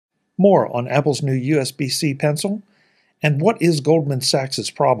more on Apple's new USB-C pencil, and what is Goldman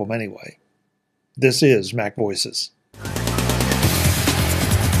Sachs' problem anyway? This is Mac Voices.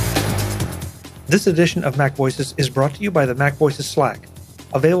 This edition of Mac Voices is brought to you by the MacVoices Slack,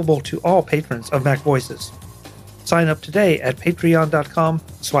 available to all patrons of Mac Voices. Sign up today at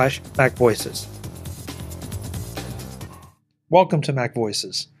patreon.com/MacVoices. Welcome to Mac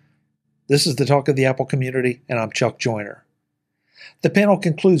Voices. This is the talk of the Apple community, and I'm Chuck Joyner. The panel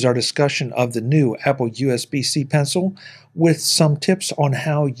concludes our discussion of the new Apple USB-C pencil with some tips on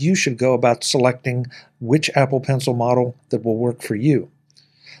how you should go about selecting which Apple Pencil model that will work for you.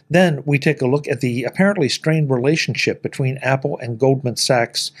 Then we take a look at the apparently strained relationship between Apple and Goldman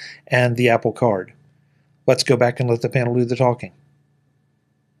Sachs and the Apple Card. Let's go back and let the panel do the talking.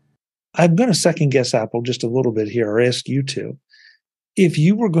 I'm going to second guess Apple just a little bit here, or ask you to. If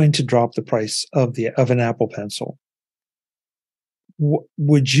you were going to drop the price of an Apple Pencil,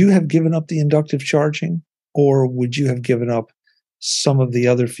 would you have given up the inductive charging, or would you have given up some of the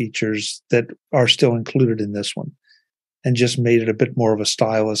other features that are still included in this one and just made it a bit more of a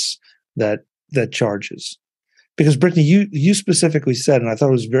stylus that charges? Because Brittany, you specifically said, and I thought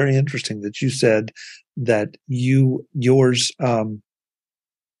it was very interesting that you said that yours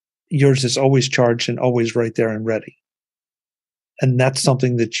is always charged and always right there and ready. And that's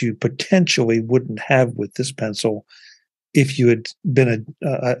something that you potentially wouldn't have with this pencil if you had been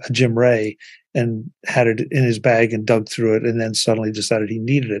a Jim Ray and had it in his bag and dug through it and then suddenly decided he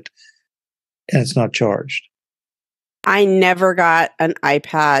needed it and it's not charged. I never got an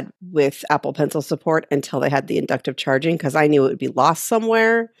iPad with Apple Pencil support until they had the inductive charging, because I knew it would be lost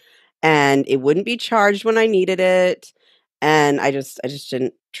somewhere and it wouldn't be charged when I needed it. And I just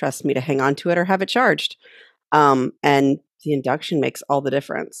didn't trust me to hang on to it or have it charged. And the induction makes all the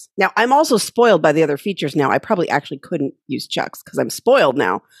difference. Now, I'm also spoiled by the other features now. I probably actually couldn't use Chuck's because I'm spoiled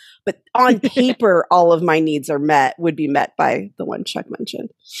now. But on paper, all of my needs would be met by the one Chuck mentioned.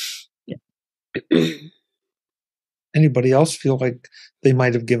 Yeah. Anybody else feel like they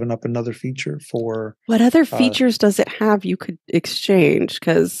might have given up another feature for... What other features does it have you could exchange?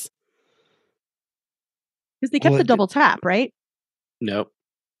 Because they kept the double tap, right? Nope.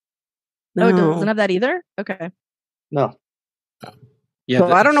 No, it doesn't have that either? Okay. No. Yeah,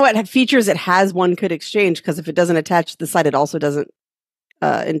 so I don't know what features it has one could exchange, because if it doesn't attach to the side, it also doesn't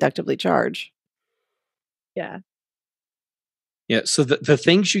inductively charge. Yeah. Yeah, so the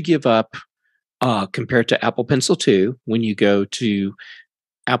things you give up compared to Apple Pencil 2, when you go to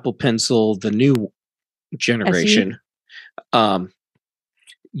Apple Pencil, the new generation,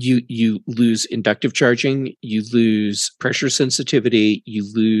 you lose inductive charging, you lose pressure sensitivity, you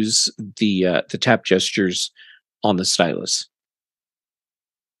lose the tap gestures on the stylus.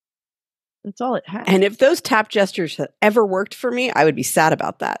 That's all it has. And if those tap gestures had ever worked for me, I would be sad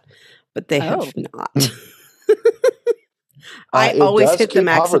about that. But they have not. I always hit them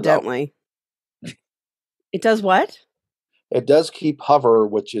accidentally. It does what? It does keep hover,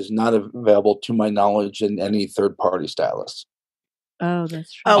 which is not available to my knowledge in any third-party stylus. Oh,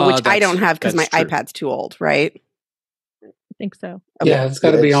 that's true. Oh, which I don't have because my iPad's too old, right? I think so. Okay. Yeah, it's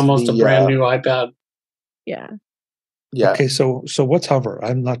got to be almost a brand new iPad. Yeah. Yeah. Okay, so what's hover?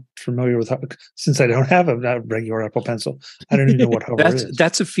 I'm not familiar with hover since I don't have a regular Apple Pencil. I don't even know what hover is.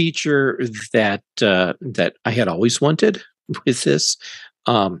 That's a feature that I had always wanted with this.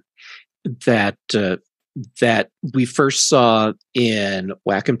 That we first saw in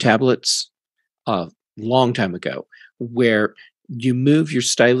Wacom tablets a long time ago, where you move your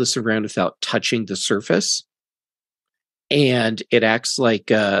stylus around without touching the surface, and it acts like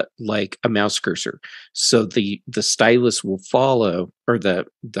a mouse cursor. So the stylus will follow, or the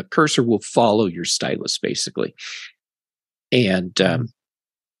cursor will follow your stylus, basically. And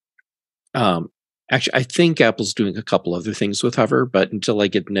actually, I think Apple's doing a couple other things with hover, but until I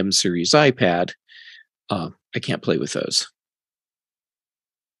get an M series iPad, I can't play with those.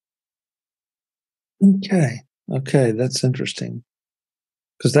 Okay, that's interesting.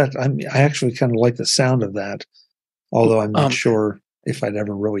 Because I actually kind of like the sound of that, although I'm not sure if I'd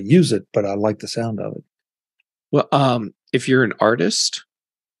ever really use it, but I like the sound of it. Well, if you're an artist,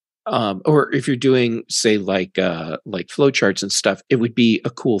 or if you're doing, say, like flowcharts and stuff, it would be a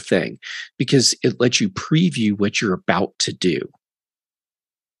cool thing because it lets you preview what you're about to do.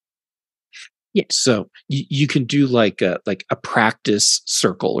 Yeah. So you can do like a practice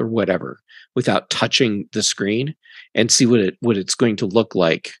circle or whatever without touching the screen and see what it's going to look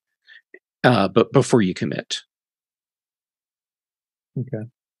like, but before you commit. Okay.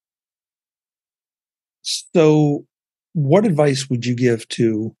 So what advice would you give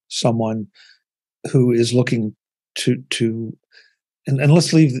to someone who is looking to and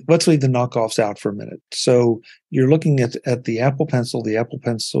let's leave the knockoffs out for a minute. So you're looking at the Apple Pencil,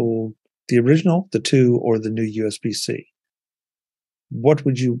 the original, the 2, or the new USB-C. What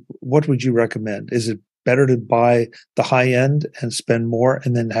would you recommend? Is it better to buy the high end and spend more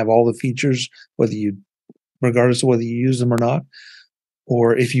and then have all the features, regardless of whether you use them or not?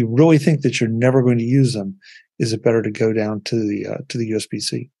 Or if you really think that you're never going to use them, is it better to go down to the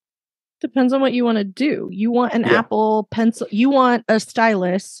USB-C? Depends on what you want to do. You want an Apple Pencil. You want a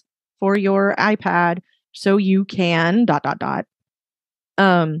stylus for your iPad so you can ...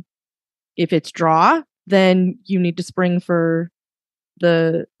 If it's draw, then you need to spring for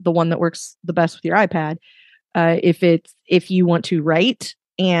the one that works the best with your iPad. If you want to write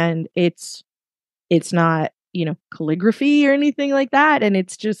and it's not, calligraphy or anything like that, and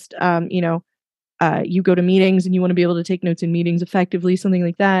it's just you go to meetings and you want to be able to take notes in meetings effectively, something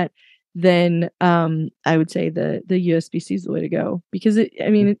like that, then I would say the USB-C is the way to go, because it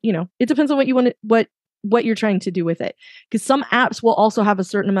depends on what you want what you're trying to do with it. Because some apps will also have a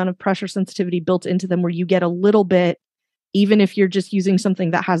certain amount of pressure sensitivity built into them where you get a little bit, even if you're just using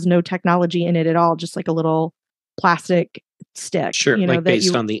something that has no technology in it at all, just like a little plastic stick. Sure, like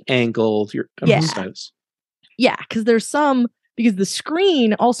based on the angle of your stylus. Yeah, because because the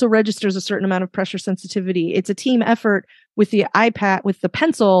screen also registers a certain amount of pressure sensitivity. It's a team effort with the iPad, with the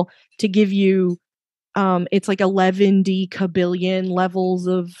pencil, to give you it's like 11 decabillion levels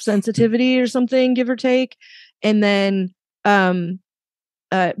of sensitivity or something, give or take. And then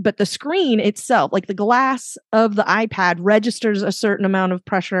but the screen itself, like the glass of the iPad, registers a certain amount of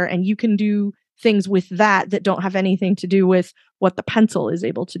pressure, and you can do things with that don't have anything to do with what the pencil is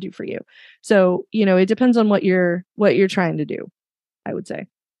able to do for you. So, it depends on what you're trying to do, I would say.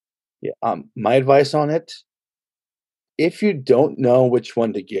 Yeah. My advice on it, if you don't know which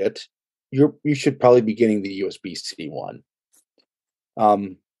one to get, you should probably be getting the USB-C one.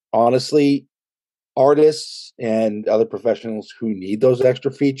 Honestly, artists and other professionals who need those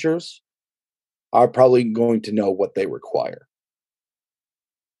extra features are probably going to know what they require.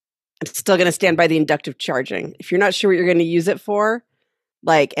 I'm still going to stand by the inductive charging. If you're not sure what you're going to use it for,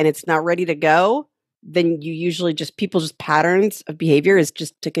 and it's not ready to go, then you usually people's patterns of behavior is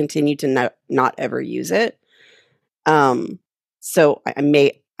just to continue to not ever use it. So I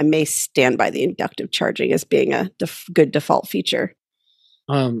may stand by the inductive charging as being a good default feature.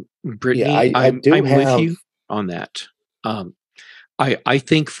 Brittany, I'm with you on that. I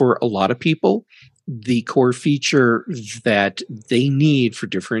think for a lot of people, the core feature that they need for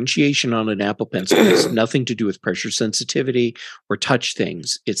differentiation on an Apple Pencil has nothing to do with pressure sensitivity or touch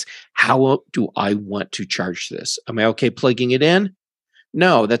things. It's how do I want to charge this? Am I okay plugging it in?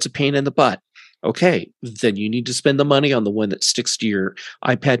 No, that's a pain in the butt. Okay, then you need to spend the money on the one that sticks to your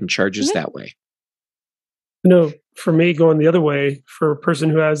iPad and charges that way. No, for me, going the other way, for a person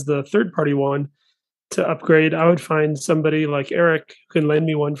who has the third-party one to upgrade, I would find somebody like Eric who can lend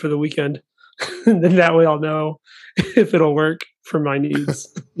me one for the weekend. Then that way I'll know if it'll work for my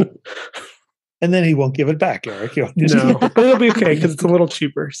needs. And then he won't give it back, Eric. No, but it'll be okay because it's a little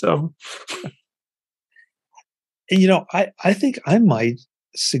cheaper. So, I think I might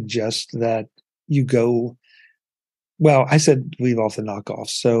suggest that you go. Well, I said leave off the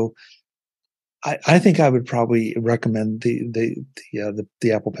knockoffs, so I think I would probably recommend the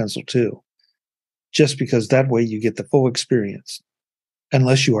Apple Pencil too, just because that way you get the full experience.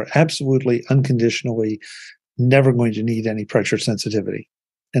 Unless you are absolutely unconditionally never going to need any pressure sensitivity.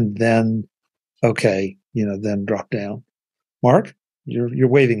 And then, then drop down. Mark, you're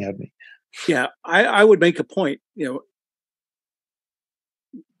waving at me. Yeah, I would make a point,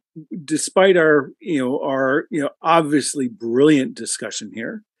 despite our obviously brilliant discussion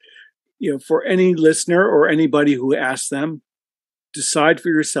here, for any listener or anybody who asks them, decide for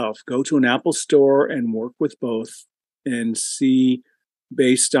yourself, go to an Apple store and work with both and see,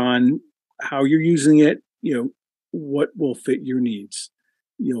 based on how you're using it, what will fit your needs.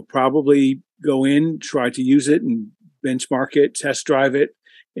 Probably go in, try to use it and benchmark it, test drive it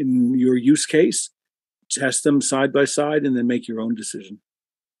in your use case, test them side by side, and then make your own decision.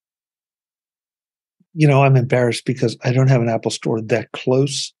 I'm embarrassed because I don't have an Apple store that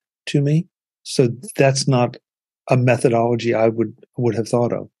close to me. So that's not a methodology I would have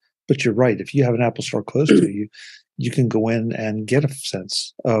thought of. But you're right. If you have an Apple store close to you, you can go in and get a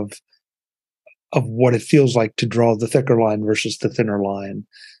sense of what it feels like to draw the thicker line versus the thinner line,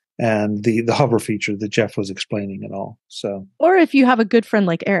 and the hover feature that Jeff was explaining and all. So, or if you have a good friend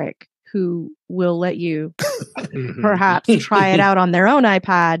like Eric who will let you perhaps try it out on their own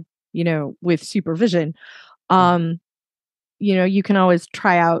iPad, with supervision, you can always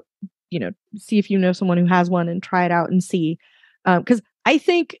try out, see if you know someone who has one and try it out and see. Because I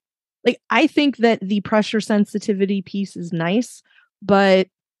think that the pressure sensitivity piece is nice, but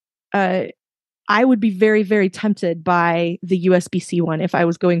I would be very, very tempted by the USB-C one if I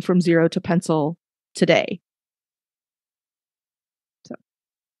was going from zero to pencil today. So,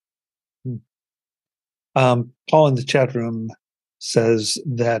 Paul in the chat room says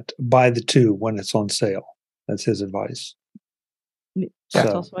that buy the two when it's on sale. That's his advice.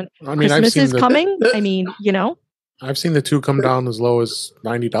 That's also one. I mean, Christmas is coming. I mean, I've seen the two come down as low as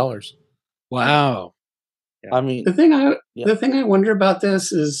 $90. Wow. I mean, the thing I wonder about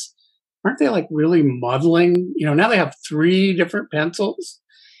this is, aren't they like really muddling? Now they have 3 different pencils,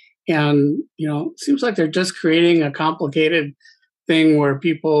 and it seems like they're just creating a complicated thing where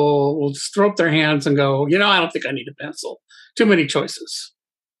people will just throw up their hands and go, I don't think I need a pencil. Too many choices.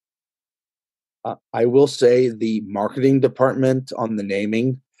 I will say the marketing department on the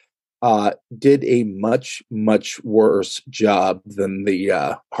naming did a much, much worse job than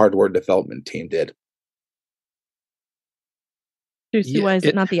the hardware development team did. Seriously, why is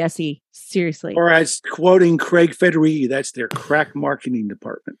it not the SE? Seriously. Or as quoting Craig Federighi, that's their crack marketing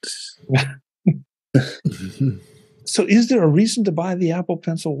department. So is there a reason to buy the Apple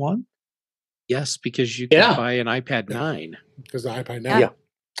Pencil 1? Yes, because you can buy an iPad 9. Because the iPad 9. Yeah.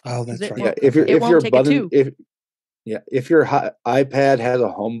 Oh, that's right. Yeah, if your button, if your iPad has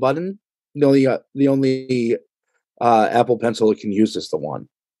a home button, the only Apple Pencil it can use is the one.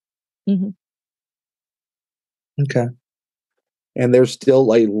 Mm-hmm. Okay. And there's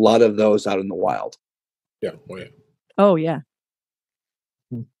still a lot of those out in the wild. Yeah. Oh, yeah. Oh, yeah.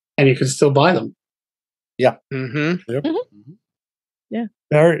 And you can still buy them. Yeah. Mm-hmm. Yep. Mm-hmm. Yeah.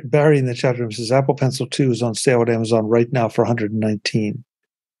 Barry in the chat room says Apple Pencil 2 is on sale at Amazon right now for $119.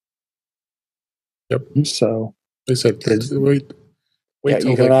 Yep. So they said wait. Yeah,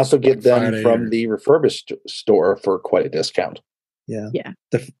 you can also get them from the refurbished store for quite a discount. Yeah. Yeah.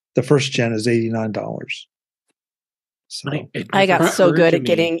 The first gen is $89. So I got so good at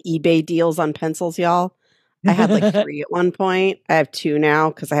getting eBay deals on pencils, y'all. I had like 3 at one point. I have 2 now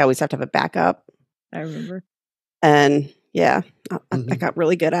because I always have to have a backup. I remember. And yeah, I got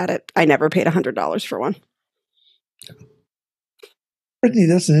really good at it. I never paid $100 for one. Brittany,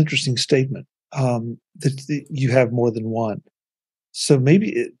 that's an interesting statement. That you have more than one. So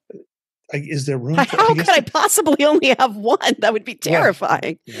maybe is there room? How could I possibly only have one? That would be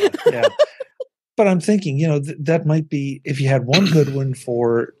terrifying. Yeah. But I'm thinking, that might be if you had one good one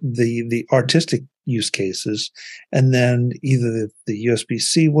for the artistic use cases, and then either the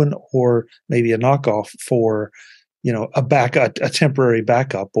USB-C one or maybe a knockoff for, a temporary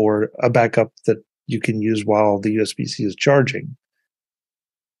backup or a backup that you can use while the USB-C is charging.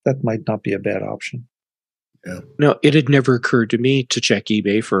 That might not be a bad option. Yeah. No, it had never occurred to me to check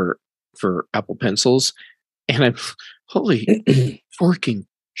eBay for Apple Pencils, and I'm holy forking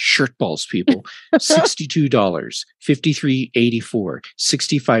shirt balls, people. $62, $53.84,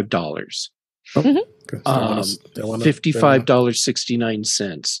 $65.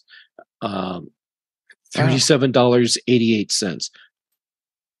 $55.69, $37.88.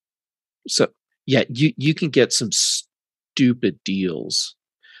 So yeah, you can get some stupid deals,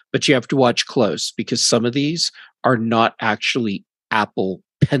 but you have to watch close because some of these are not actually Apple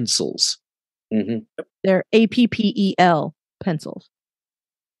pencils. Mm-hmm. They're APPEL pencils.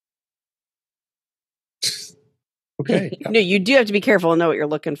 Okay. No, you do have to be careful and know what you're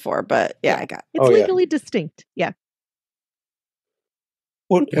looking for, but yeah, I got it's legally distinct. Yeah.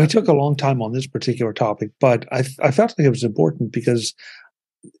 Well, we took a long time on this particular topic, but I felt like it was important because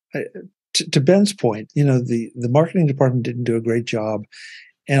to Ben's point, the marketing department didn't do a great job.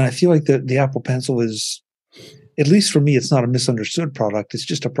 And I feel like the Apple Pencil is, at least for me, it's not a misunderstood product. It's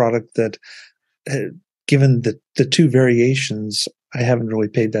just a product that, given the 2 variations, I haven't really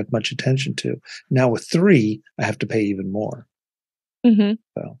paid that much attention to. Now with 3, I have to pay even more. Mm-hmm.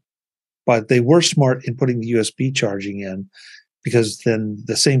 So, but they were smart in putting the USB charging in, because then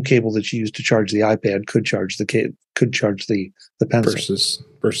the same cable that you use to charge the iPad could charge the pencil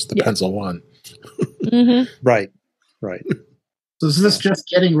versus the Pencil 1. Mm-hmm. Right. So is this just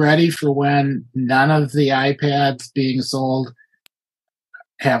getting ready for when none of the iPads being sold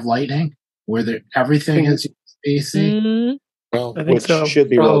have Lightning, where everything is USB-C? Mm-hmm. Well, I think so. Should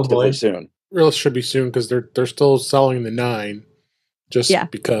be relatively soon. Should be soon because they're still selling the 9 just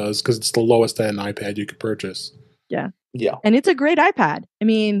because it's the lowest end iPad you could purchase. Yeah. Yeah. And it's a great iPad. I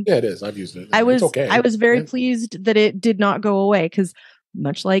mean, yeah, it is. I've used it. It's okay. I was very pleased that it did not go away because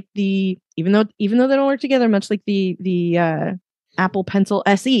much like even though they don't work together, much like the Apple Pencil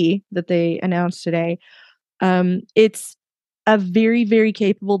SE that they announced today, it's a very, very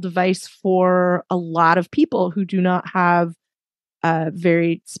capable device for a lot of people who do not have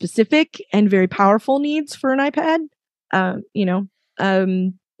very specific and very powerful needs for an iPad.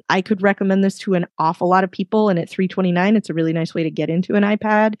 I could recommend this to an awful lot of people, and at $329, it's a really nice way to get into an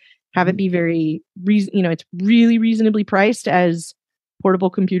iPad. Have it be very, it's really reasonably priced as portable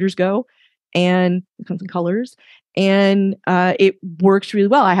computers go, and it comes in colors, and it works really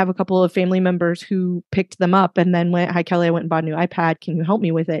well. I have a couple of family members who picked them up and then went, "Hi, Kelly, I went and bought a new iPad. Can you help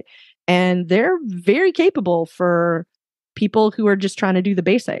me with it?" And they're very capable for people who are just trying to do the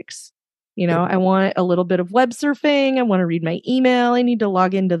basics. I want a little bit of web surfing. I want to read my email. I need to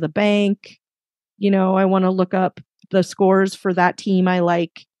log into the bank. I want to look up the scores for that team I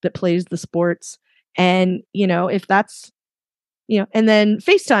like that plays the sports. And, if that's, and then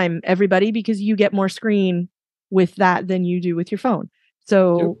FaceTime everybody, because you get more screen with that than you do with your phone.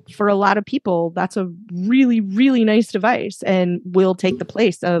 So for a lot of people, that's a really, really nice device and will take the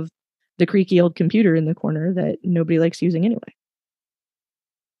place of the creaky old computer in the corner that nobody likes using anyway.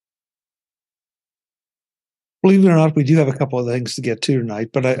 Believe it or not, we do have a couple of things to get to tonight.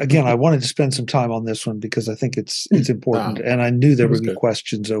 But I wanted to spend some time on this one because I think it's important. And I knew there would be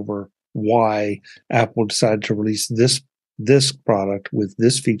questions over why Apple decided to release this product with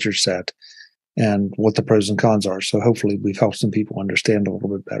this feature set and what the pros and cons are. So hopefully we've helped some people understand a little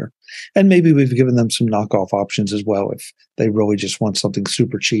bit better. And maybe we've given them some knockoff options as well if they really just want something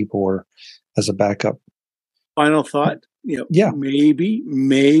super cheap or as a backup. Final thought. Maybe.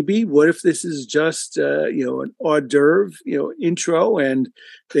 What if this is just an hors d'oeuvre, intro, and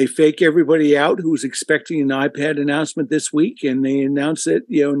they fake everybody out who's expecting an iPad announcement this week, and they announce it,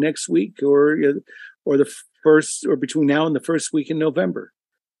 next week or the first, or between now and the first week in November.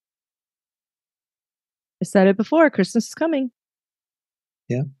 I said it before. Christmas is coming.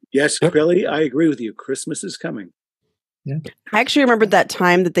 Yeah. Yes, Billy, I agree with you. Christmas is coming. Yeah. I actually remembered that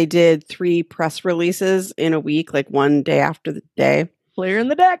time that they did 3 press releases in a week, like one day after the day. Clearing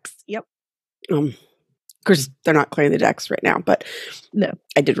the decks. Yep. Of course, they're not clearing the decks right now, but no,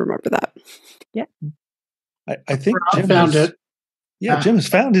 I did remember that. Yeah. I think Jim found it. Yeah, Jim has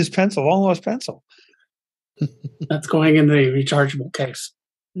found his pencil, long lost pencil. That's going in the rechargeable case.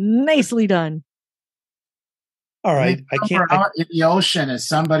 Nicely done. All right. I can't. Out in the ocean is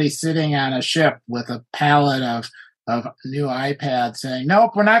somebody sitting on a ship with a pallet of new iPads saying,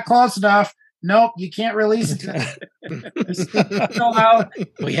 "Nope, we're not close enough. Nope, you can't release it. Still out.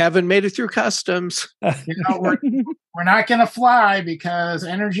 We haven't made it through customs. We're not going to fly because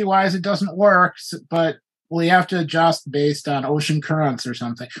energy-wise it doesn't work, but we have to adjust based on ocean currents or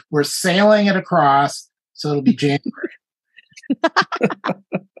something. We're sailing it across, so it'll be January."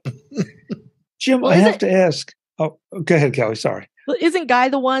 Jim, I have to ask. Oh, go ahead, Kelly. Sorry. Well, isn't Guy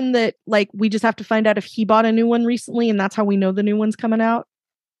the one that we just have to find out if he bought a new one recently, and that's how we know the new one's coming out?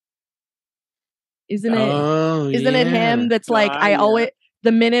 Isn't it? Isn't it him that's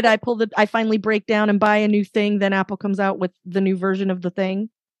the minute I finally break down and buy a new thing, then Apple comes out with the new version of the thing.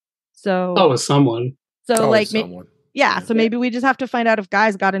 So it's someone. So someone. So maybe we just have to find out if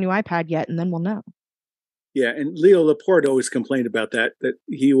Guy's got a new iPad yet, and then we'll know. Yeah, and Leo Laporte always complained about that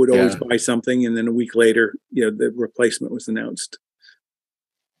he would always buy something, and then a week later, the replacement was announced.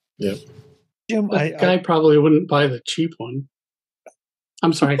 Yeah. Jim, Guy probably wouldn't buy the cheap one.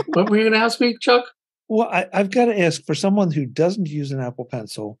 I'm sorry. What were you going to ask me, Chuck? Well, I've got to ask, for someone who doesn't use an Apple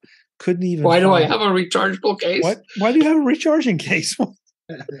Pencil, couldn't even. Why do I have a rechargeable case? Why do you have a recharging case?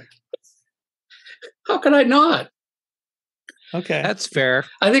 How could I not? Okay, that's fair.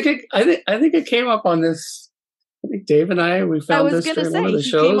 I think it came up on this. I think Dave and we found this during one of the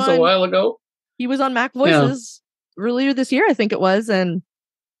shows a while ago. He was on MacVoices earlier this year, I think it was, and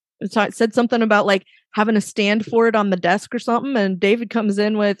it said something about having a stand for it on the desk or something. And David comes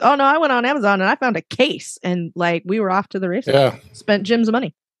in with, "Oh no, I went on Amazon and I found a case," and we were off to the races. Yeah, spent Jim's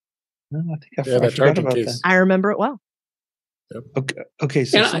money. No, I think I forgot about that. I remember it well. Yep. Okay.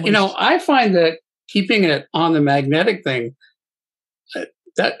 So I find that keeping it on the magnetic thing,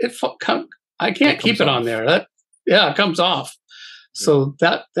 I can't keep it on there. It comes off. So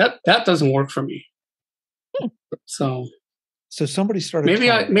that doesn't work for me. So somebody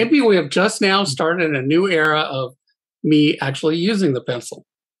started. Maybe we have just now started a new era of me actually using the pencil.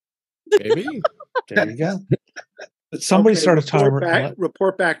 Maybe. There you go. But somebody started timer.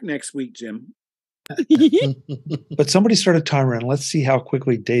 Report back next week, Jim. But somebody started timer, and let's see how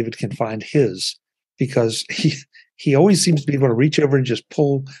quickly David can find his, because he always seems to be able to reach over and just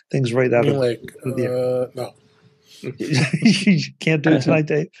pull things right out of the no. You can't do it tonight,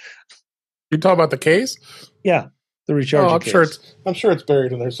 Dave. You talking about the case? Yeah, the recharging case. I'm sure it's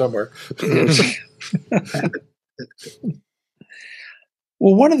buried in there somewhere.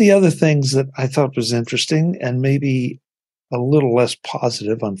 Well, one of the other things that I thought was interesting, and maybe a little less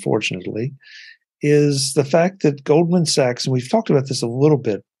positive, unfortunately, is the fact that Goldman Sachs, and we've talked about this a little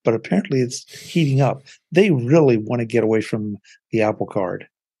bit, but apparently it's heating up. They really want to get away from the Apple Card,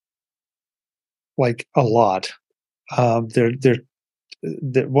 like a lot. One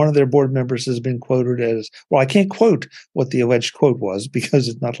of their board members has been quoted as, well, I can't quote what the alleged quote was because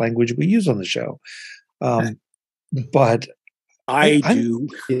it's not language we use on the show. But I do.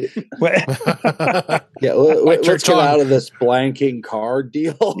 Yeah, let's get out of this blanking card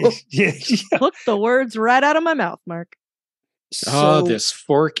deal. Yeah. Took the words right out of my mouth, Mark. This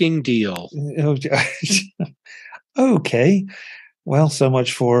forking deal. Okay. Well, so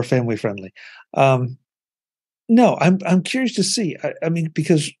much for family friendly. No, I'm curious to see. I mean,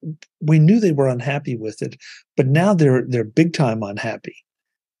 because we knew they were unhappy with it, but now they're big time unhappy,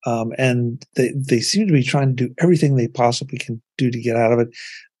 and they seem to be trying to do everything they possibly can do to get out of it.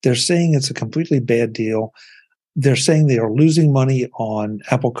 They're saying it's a completely bad deal. They're saying they are losing money on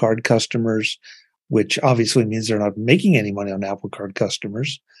Apple Card customers, which obviously means they're not making any money on Apple Card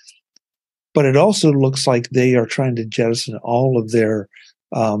customers. But it also looks like they are trying to jettison all of their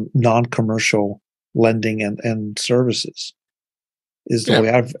non-commercial lending and services, is the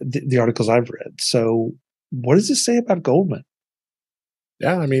way the articles I've read. So what does this say about Goldman?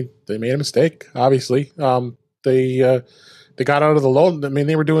 Yeah, I mean, they made a mistake, obviously. They got out of the loan. I mean,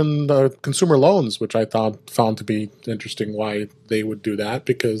 they were doing consumer loans, which I found to be interesting why they would do that,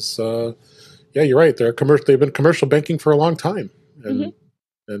 because yeah, you're right. They've been commercial banking for a long time. And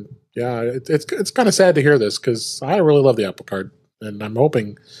yeah, it's kind of sad to hear this, because I really love the Apple Card, and I'm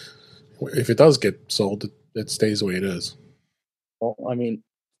hoping if it does get sold, it stays the way it is. Well, I mean,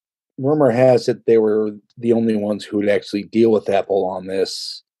 rumor has it they were the only ones who would actually deal with Apple on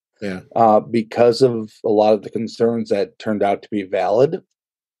this. Yeah. Because of a lot of the concerns that turned out to be valid.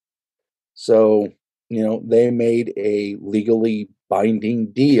 So, they made a legally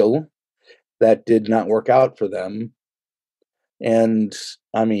binding deal that did not work out for them. And,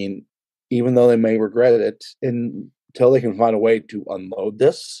 I mean, even though they may regret it, until they can find a way to unload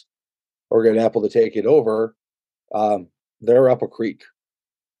this or get Apple to take it over, they're up a creek.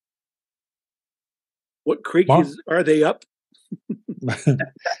 What creek are they up?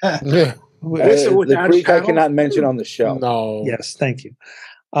 The creek I cannot mention on the show. No. Yes, thank you.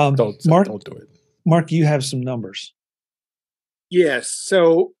 Don't do it. Mark, you have some numbers. Yes.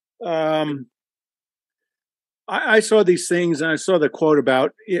 So I saw these things, and I saw the quote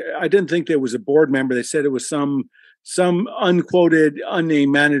about, I didn't think there was a board member. They said it was some unquoted,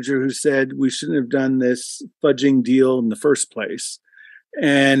 unnamed manager who said we shouldn't have done this fudging deal in the first place.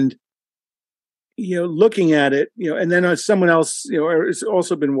 And looking at it, and then someone else, it's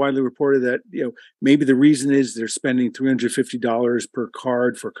also been widely reported that, maybe the reason is they're spending $350 per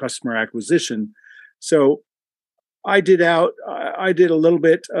card for customer acquisition. So I did a little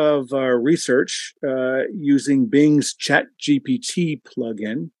bit of research using Bing's ChatGPT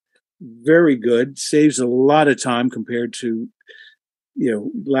plugin. Very good. Saves a lot of time compared to,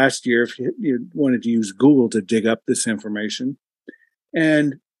 last year if you wanted to use Google to dig up this information.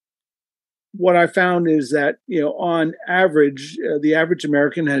 And what I found is that, on average, the average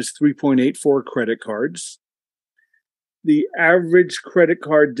American has 3.84 credit cards. The average credit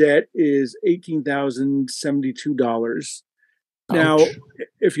card debt is $18,072. Now,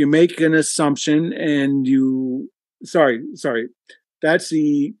 if you make an assumption and that's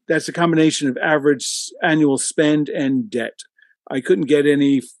the combination of average annual spend and debt. I couldn't get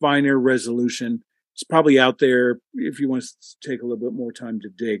any finer resolution. It's probably out there if you want to take a little bit more time to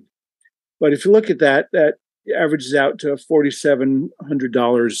dig. But if you look at that averages out to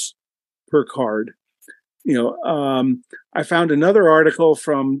 $4,700 per card. I found another article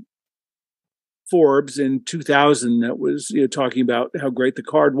from Forbes in 2000 that was talking about how great the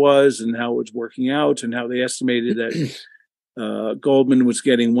card was and how it was working out, and how they estimated that Goldman was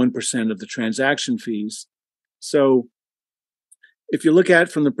getting 1% of the transaction fees. So if you look at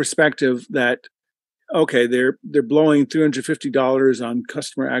it from the perspective that, okay, they're blowing $350 on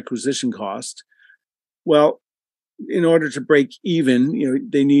customer acquisition cost. Well, in order to break even,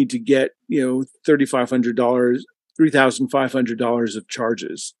 they need to get, $3,500 of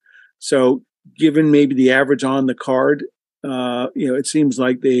charges. So given maybe the average on the card, it seems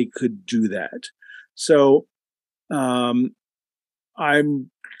like they could do that. So I'm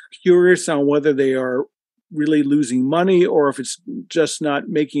curious on whether they are really losing money or if it's just not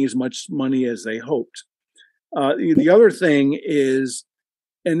making as much money as they hoped. The other thing is,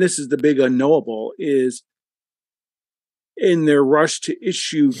 and this is the big unknowable, is in their rush to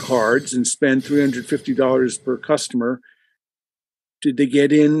issue cards and spend $350 per customer, did they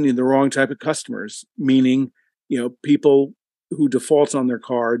get in the wrong type of customers? Meaning, people who defaults on their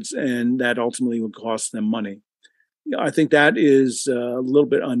cards, and that ultimately would cost them money. I think that is a little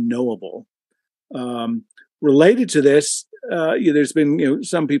bit unknowable. Related to this, there's been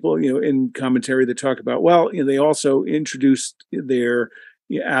some people in commentary that talk about, well, they also introduced their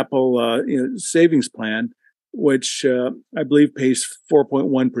Apple savings plan, which I believe pays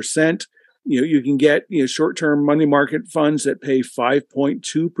 4.1%. You can get short-term money market funds that pay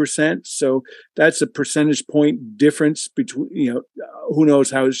 5.2%. So that's a percentage point difference between who knows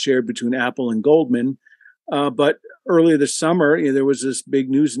how it's shared between Apple and Goldman. But earlier this summer, there was this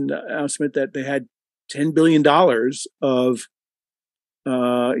big news announcement that they had $10 billion of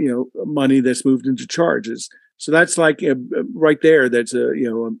money that's moved into charges. So that's like right there. That's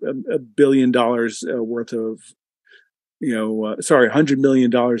 $1 billion worth of $100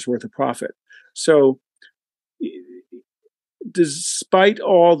 million worth of profit. So despite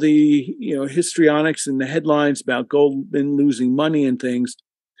all the histrionics and the headlines about Goldman losing money and things,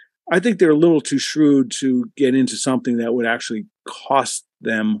 I think they're a little too shrewd to get into something that would actually cost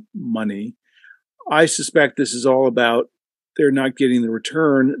them money. I suspect this is all about they're not getting the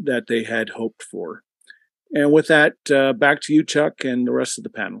return that they had hoped for. And with that, back to you, Chuck, and the rest of the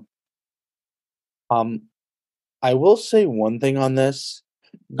panel. I will say one thing on this.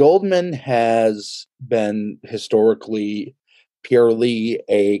 Goldman has been historically purely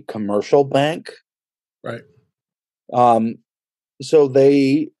a commercial bank. Right. So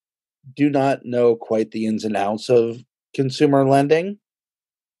they do not know quite the ins and outs of consumer lending.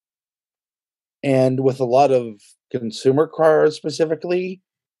 And with a lot of consumer cards specifically,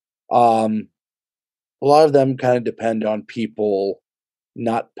 a lot of them kind of depend on people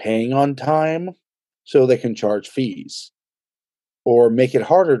not paying on time so they can charge fees or make it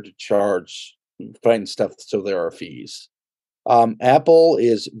harder to charge find stuff so there are fees. Apple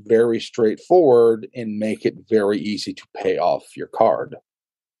is very straightforward and make it very easy to pay off your card.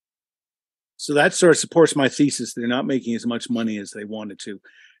 So that sort of supports my thesis. They're not making as much money as they wanted to.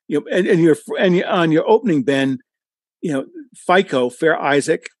 And on your opening, Ben, FICO, Fair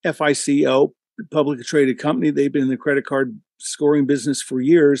Isaac, FICO, publicly traded company. They've been in the credit card scoring business for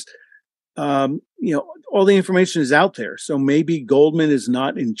years. All the information is out there. So maybe Goldman is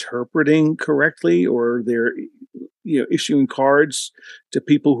not interpreting correctly, or they're issuing cards to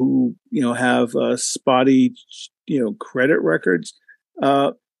people who have spotty credit records.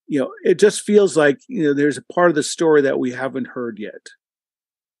 It just feels like there's a part of the story that we haven't heard yet.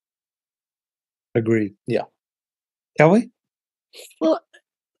 Agreed. Yeah. Kelly? Well,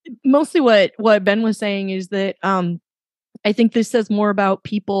 mostly what Ben was saying is that I think this says more about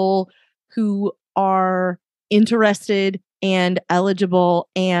people who are interested and eligible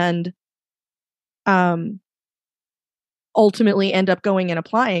and ultimately end up going and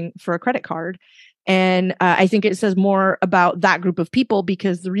applying for a credit card. And I think it says more about that group of people,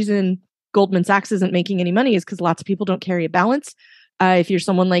 because the reason Goldman Sachs isn't making any money is because lots of people don't carry a balance. If you're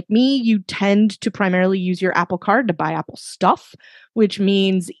someone like me, you tend to primarily use your Apple card to buy Apple stuff, which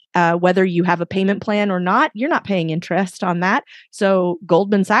means whether you have a payment plan or not, you're not paying interest on that. So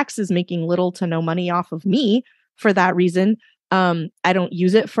Goldman Sachs is making little to no money off of me for that reason. I don't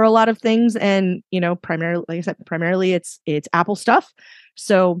use it for a lot of things. And, primarily, like I said, primarily it's Apple stuff.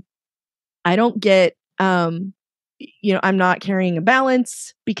 So I don't get, I'm not carrying a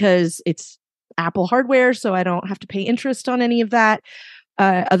balance because it's Apple hardware, so I don't have to pay interest on any of that.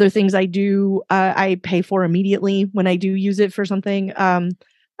 Other things I do, I pay for immediately when I do use it for something.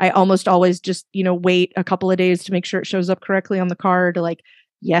 I almost always just, wait a couple of days to make sure it shows up correctly on the card. Like,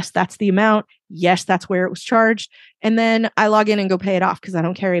 yes, that's the amount. Yes, that's where it was charged. And then I log in and go pay it off because I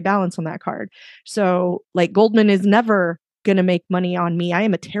don't carry a balance on that card. So like Goldman is never going to make money on me. I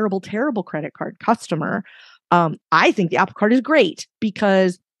am a terrible, terrible credit card customer. I think the Apple Card is great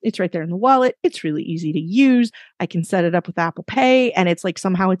because it's right there in the wallet. It's really easy to use. I can set it up with Apple Pay, and it's like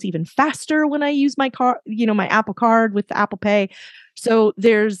somehow it's even faster when I use my card, my Apple Card with the Apple Pay. So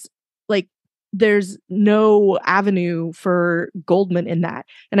there's no avenue for Goldman in that.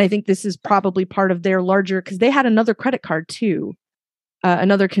 And I think this is probably part of their larger, because they had another credit card too,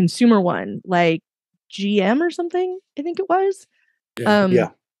 another consumer one, like GM or something, I think it was. Yeah.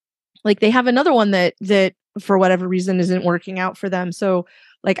 Like they have another one that for whatever reason isn't working out for them. So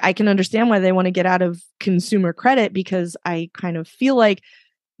like I can understand why they want to get out of consumer credit, because I kind of feel like,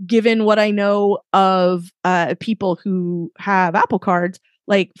 given what I know of people who have Apple cards,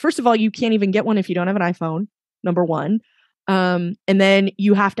 like first of all, you can't even get one if you don't have an iPhone, number one. And then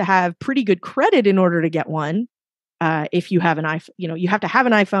you have to have pretty good credit in order to get one. If you have an iPhone, you have to have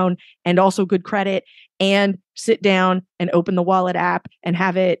an iPhone and also good credit and sit down and open the wallet app and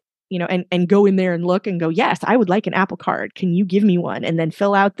have it, and go in there and look and go, yes, I would like an Apple Card. Can you give me one? And then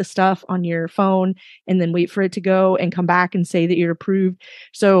fill out the stuff on your phone and then wait for it to go and come back and say that you're approved.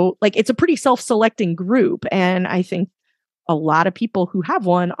 So like, it's a pretty self-selecting group. And I think a lot of people who have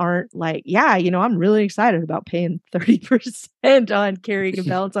one aren't like, yeah, I'm really excited about paying 30% on carrying a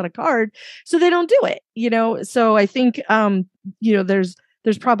balance on a card. So they don't do it, So I think,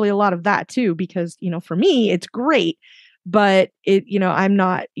 there's probably a lot of that too, because, for me, it's great. But I'm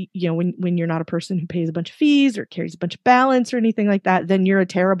not, when you're not a person who pays a bunch of fees or carries a bunch of balance or anything like that, then you're a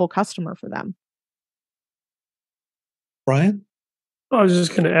terrible customer for them. Brian? I was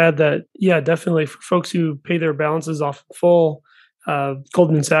just going to add that, yeah, definitely for folks who pay their balances off full,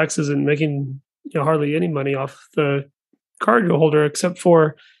 Goldman Sachs isn't making hardly any money off the card holder, except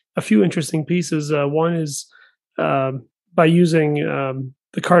for a few interesting pieces. One is by using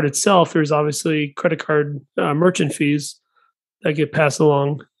the card itself, there's obviously credit card merchant fees that get passed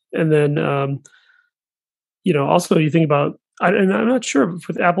along. And then, also you think about, and I'm not sure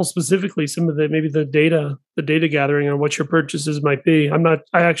with Apple specifically, some of maybe the data gathering on what your purchases might be. I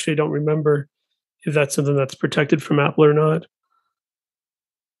actually don't remember if that's something that's protected from Apple or not.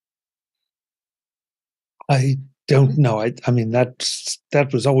 I don't know. I mean, that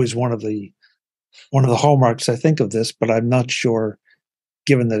was always one of the hallmarks, I think, of this, but I'm not sure.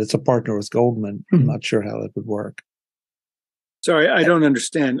 Given that it's a partner with Goldman, I'm not sure how that would work. Sorry, I don't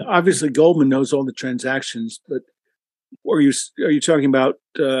understand. Obviously, Goldman knows all the transactions, but are you talking about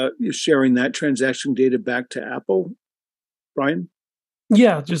sharing that transaction data back to Apple, Brian?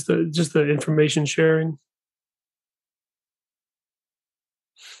 Yeah, just the information sharing.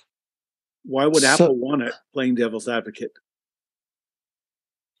 Why would Apple want it? Playing devil's advocate.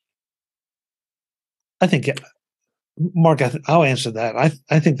 I think. Mark, I'll answer that.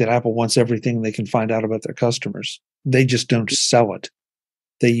 I think that Apple wants everything they can find out about their customers. They just don't sell it.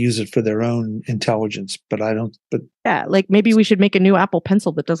 They use it for their own intelligence, but I don't. But yeah, like maybe we should make a new Apple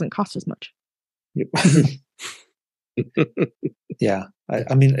Pencil that doesn't cost as much. Yeah,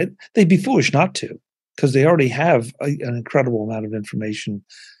 I mean, they'd be foolish not to, because they already have an incredible amount of information.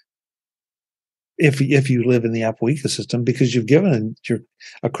 If you live in the Apple ecosystem, because you've given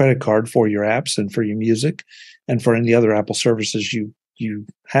a credit card for your apps and for your music and for any other Apple services you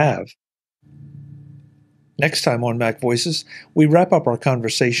have. Next time on Mac Voices, we wrap up our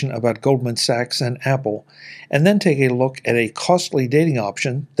conversation about Goldman Sachs and Apple, and then take a look at a costly dating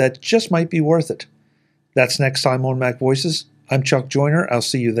option that just might be worth it. That's next time on Mac Voices. I'm Chuck Joyner. I'll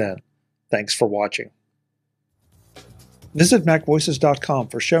see you then. Thanks for watching. Visit MacVoices.com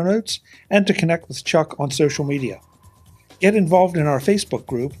for show notes and to connect with Chuck on social media. Get involved in our Facebook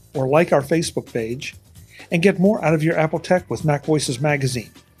group or like our Facebook page, and get more out of your Apple tech with Mac Voices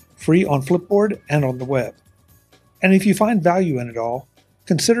magazine, free on Flipboard and on the web. And if you find value in it all,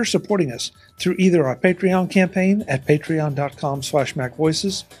 consider supporting us through either our Patreon campaign at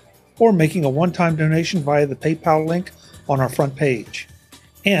patreon.com/MacVoices or making a one-time donation via the PayPal link on our front page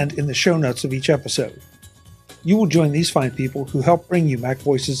and in the show notes of each episode. You will join these fine people who help bring you Mac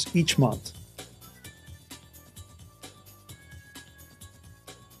Voices each month.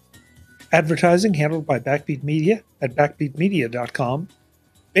 Advertising handled by Backbeat Media at backbeatmedia.com.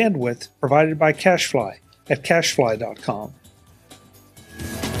 Bandwidth provided by CashFly at cashfly.com.